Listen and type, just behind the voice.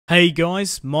Hey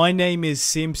guys, my name is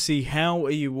Simpzy. How are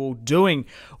you all doing?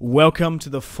 Welcome to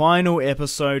the final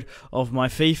episode of my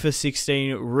FIFA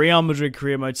 16 Real Madrid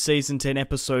Career Mode Season 10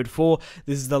 Episode 4.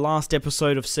 This is the last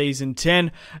episode of Season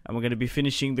 10, and we're going to be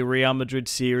finishing the Real Madrid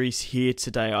series here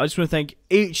today. I just want to thank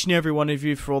each and every one of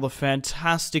you for all the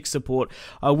fantastic support.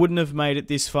 I wouldn't have made it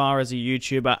this far as a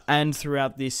YouTuber and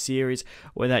throughout this series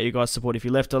without you guys' support. If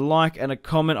you left a like and a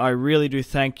comment, I really do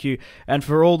thank you. And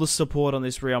for all the support on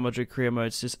this Real Madrid Career Mode,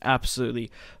 it's just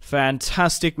absolutely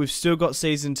fantastic. We've still got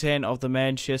Season 10 of the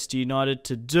Manchester United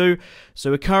to do. So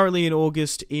we're currently in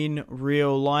August in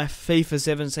real life. FIFA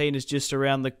 17 is just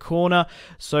around the corner.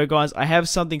 So guys, I have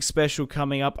something special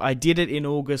coming up. I did it in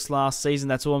August last season.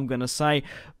 That's all I'm going to say.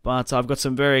 But I've got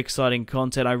some very exciting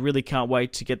content. I really can't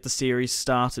wait to get the series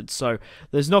started. So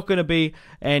there's not going to be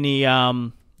any...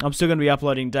 I'm still going to be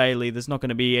uploading daily. There's not going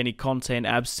to be any content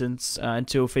absence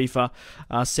until FIFA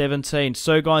 17.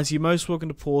 So guys, you're most welcome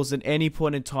to pause at any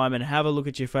point in time and have a look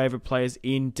at your favourite players'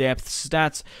 in-depth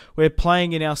stats. We're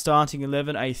playing in our starting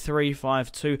 11, a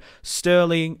 3-5-2.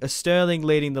 Sterling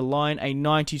leading the line, a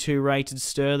 92 rated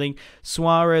Sterling.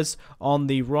 Suarez on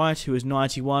the right, who is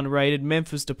 91 rated.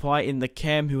 Memphis Depay in the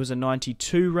cam, who is a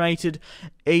 92 rated.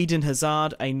 Eden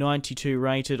Hazard, a 92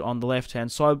 rated on the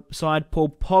left-hand side.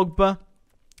 Paul Pogba,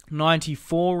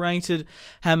 94 rated,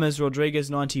 James Rodriguez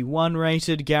 91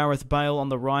 rated, Gareth Bale on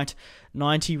the right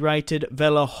 90 rated,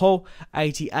 Vallejo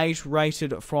 88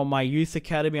 rated from my youth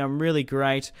academy. I'm really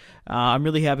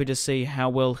happy to see how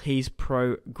well he's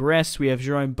progressed. We have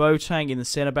Jerome Boateng in the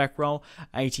centre back role,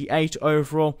 88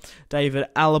 overall, David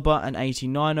Alaba an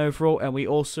 89 overall, and we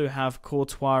also have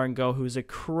Courtois in goal, who is a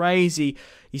crazy,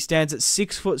 he stands at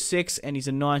 6'6" and he's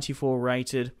a 94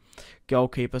 rated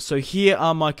goalkeeper. So here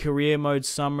are my career mode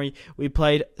summary. We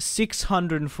played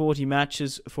 640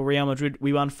 matches for Real Madrid.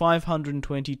 We won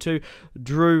 522,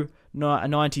 drew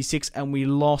 96, and we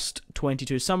lost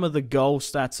 22. Some of the goal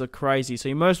stats are crazy. So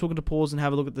you're most welcome to pause and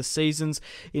have a look at the seasons.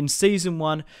 In Season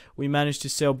 1, we managed to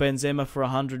sell Benzema for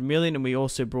 100 million, and we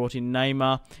also brought in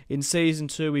Neymar. In Season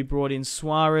 2, we brought in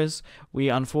Suarez. We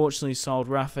unfortunately sold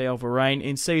Rafael Varane.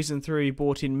 In Season 3, we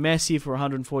brought in Messi for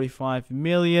 145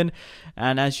 million.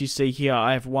 And as you see here,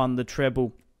 I have won the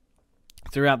treble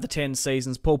throughout the 10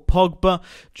 seasons. Paul Pogba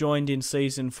joined in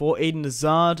Season 4. Eden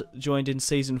Hazard joined in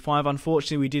Season 5.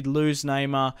 Unfortunately, we did lose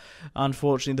Neymar.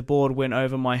 Unfortunately, the board went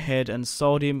over my head and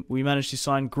sold him. We managed to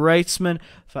sign Griezmann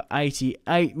for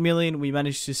 88 million. We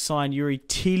managed to sign Yuri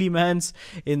Tielemans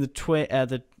in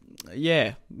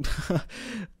yeah,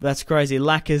 that's crazy.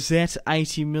 Lacazette,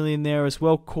 80 million there as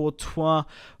well. Courtois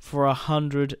for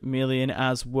 100 million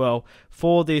as well.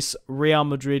 For this Real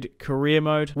Madrid career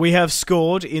mode, we have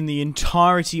scored in the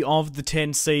entirety of the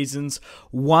 10 seasons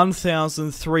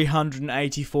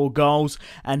 1,384 goals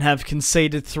and have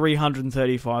conceded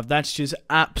 335. That's just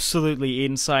absolutely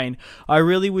insane. I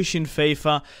really wish in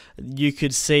FIFA you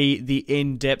could see the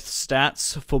in-depth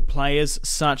stats for players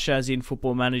such as in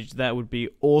Football Manager. That would be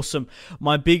awesome.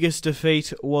 My biggest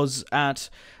defeat was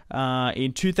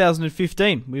in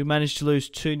 2015. We managed to lose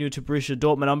 2-0 to Borussia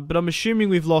Dortmund, but I'm assuming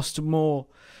we've lost more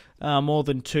than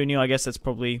 2-0. I guess that's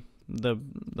probably the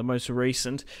most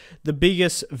recent. The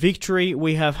biggest victory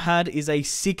we have had is a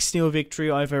 6-0 victory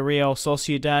over Real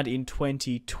Sociedad in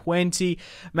 2020.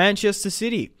 Manchester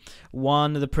City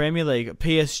won the Premier League.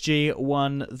 PSG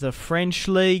won the French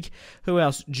League. Who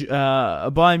else?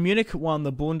 Bayern Munich won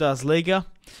the Bundesliga.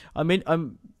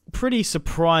 I'm pretty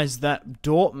surprised that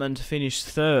Dortmund finished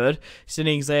third,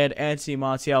 seeing they had Anthony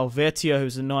Martial Vecchio,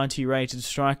 who's a 90 rated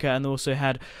striker, and also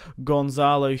had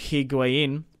Gonzalo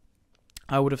Higuain.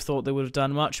 I would have thought they would have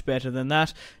done much better than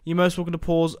that. You're most welcome to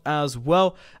pause as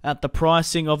well at the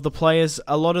pricing of the players.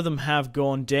 A lot of them have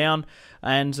gone down,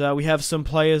 and we have some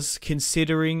players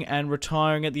considering and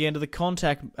retiring at the end of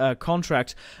the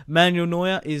contract. Manuel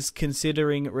Neuer is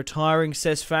considering retiring.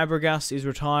 Cesc Fabregas is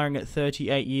retiring at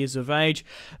 38 years of age.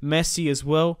 Messi as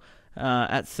well.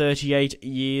 At 38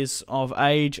 years of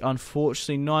age,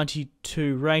 unfortunately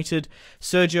 92 rated.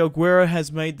 Sergio Aguero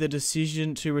has made the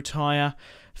decision to retire,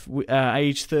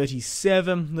 age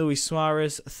 37. Luis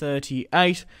Suarez,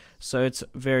 38. So it's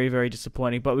very, very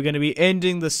disappointing. But we're going to be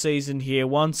ending the season here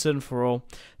once and for all.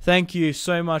 Thank you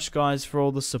so much, guys, for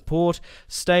all the support.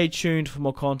 Stay tuned for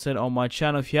more content on my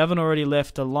channel. If you haven't already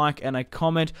left a like and a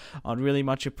comment, I'd really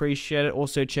much appreciate it.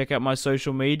 Also, check out my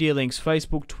social media links,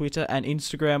 Facebook, Twitter, and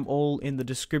Instagram, all in the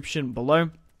description below.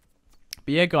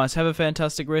 But yeah, guys, have a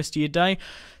fantastic rest of your day.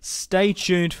 Stay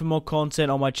tuned for more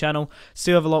content on my channel.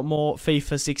 Still have a lot more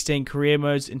FIFA 16 career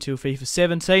modes until FIFA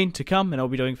 17 to come, and I'll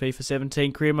be doing FIFA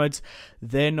 17 career modes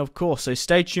then, of course. So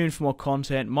stay tuned for more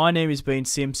content. My name has been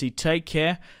Simpzy. Take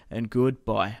care, and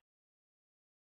goodbye.